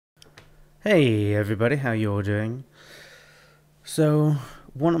Hey everybody, how you all doing? So,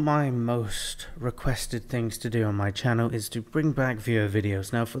 one of my most requested things to do on my channel is to bring back viewer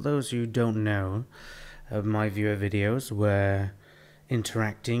videos. Now, for those who don't know, my viewer videos were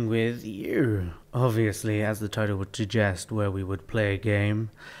interacting with you, obviously, as the title would suggest, where we would play a game.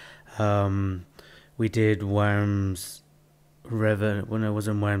 Um, we did Worms when it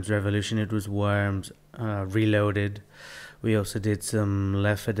wasn't Worms Revolution, it was Worms Reloaded. We also did some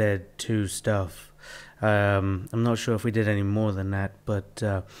Left 4 Dead 2 stuff. I'm not sure if we did any more than that, but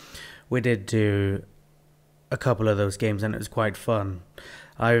we did do a couple of those games and it was quite fun.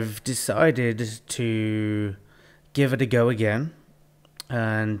 I've decided to give it a go again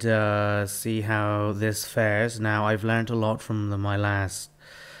and see how this fares. Now, I've learned a lot from my last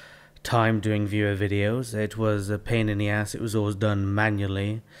time doing viewer videos. It was a pain in the ass. It was always done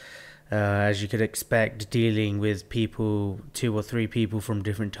manually. As you could expect, dealing with people, 2 or 3 people from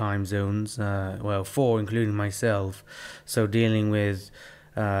different time zones, well, 4 including myself. So dealing with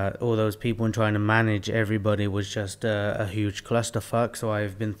all those people and trying to manage everybody was just a huge clusterfuck. So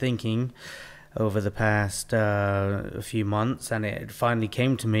I've been thinking over the past few months, and it finally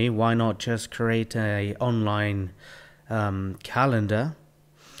came to me, why not just create a online calendar?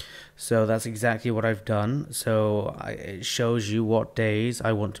 So that's exactly what I've done. So it shows you what days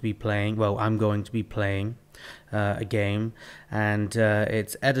I want to be playing. Well, I'm going to be playing a game, and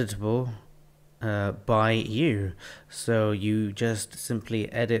it's editable by you. So you just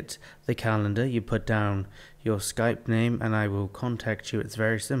simply edit the calendar, you put down your Skype name, and I will contact you. It's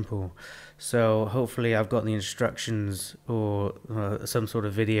very simple. So hopefully I've got the instructions or some sort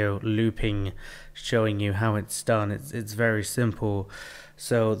of video looping showing you how it's done. It's very simple.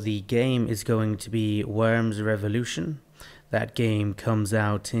 So the game is going to be Worms Revolution. That game comes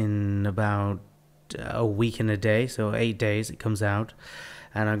out in about a week and a day, so 8 days it comes out,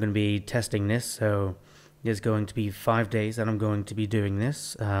 and I'm going to be testing this. So there's going to be 5 days that I'm going to be doing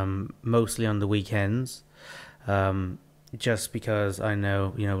this, mostly on the weekends, just because I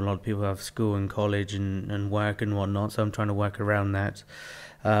know a lot of people have school and college and work and whatnot, so I'm trying to work around that.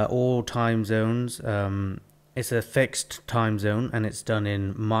 All time zones. It's a fixed time zone, and it's done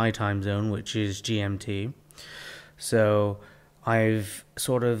in my time zone, which is GMT. So I've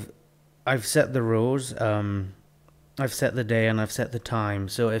set the rules. I've set the day and I've set the time.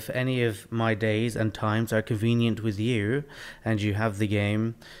 So if any of my days and times are convenient with you, and you have the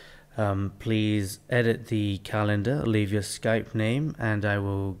game, please edit the calendar, leave your Skype name, and I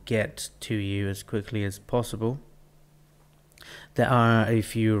will get to you as quickly as possible. There are a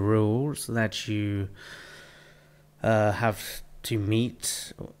few rules that you have to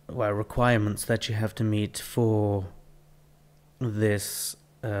meet, well, requirements that you have to meet for this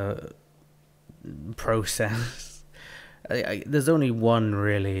process. There's only one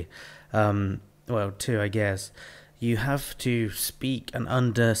really, well, two, I guess. You have to speak and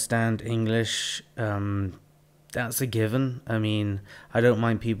understand English. That's a given. I mean, I don't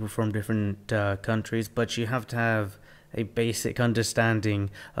mind people from different countries, but you have to have a basic understanding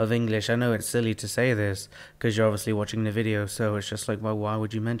of English. I know it's silly to say this because you're obviously watching the video, so it's just like, well, why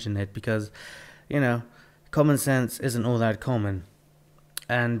would you mention it? Because, common sense isn't all that common.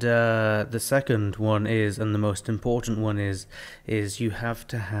 And the second one is, and the most important one is you have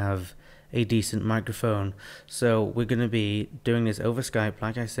to have a decent microphone. So we're going to be doing this over Skype,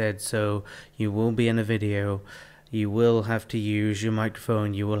 like I said, so you will be in a video. You will have to use your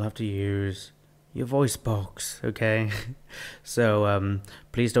microphone. You will have to use your voice box, okay? So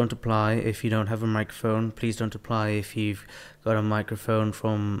please don't apply if you don't have a microphone. Please don't apply if you've got a microphone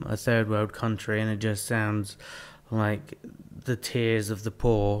from a third world country and it just sounds like the tears of the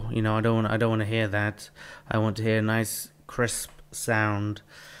poor. I don't want to hear that. I want to hear a nice crisp sound.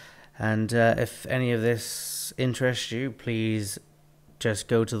 And if any of this interests you, please just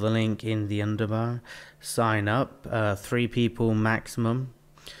go to the link in the underbar, sign up, 3 people maximum.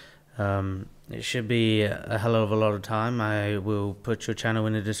 It should be a hell of a lot of time. I will put your channel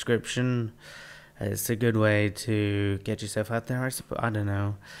in the description. It's a good way to get yourself out there, I suppose. I don't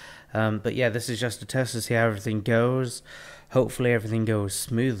know. But yeah, this is just a test to see how everything goes. Hopefully everything goes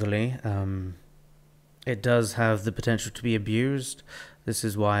smoothly. It does have the potential to be abused. This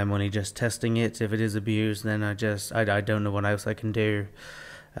is why I'm only just testing it. If it is abused, then I don't know what else I can do.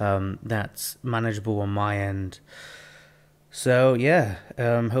 That's manageable on my end. So yeah,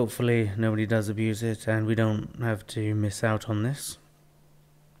 hopefully nobody does abuse it and we don't have to miss out on this.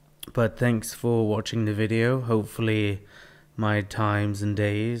 But thanks for watching the video. Hopefully my times and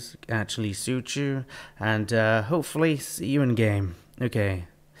days actually suit you, and hopefully see you in game. Okay,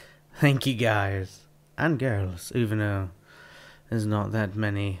 thank you guys and girls, even though There's not that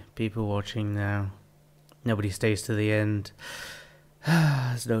many people watching now. Nobody stays to the end.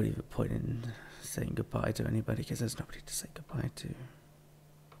 There's no even point in saying goodbye to anybody because there's nobody to say goodbye to.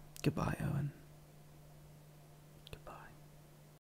 Goodbye, Owen.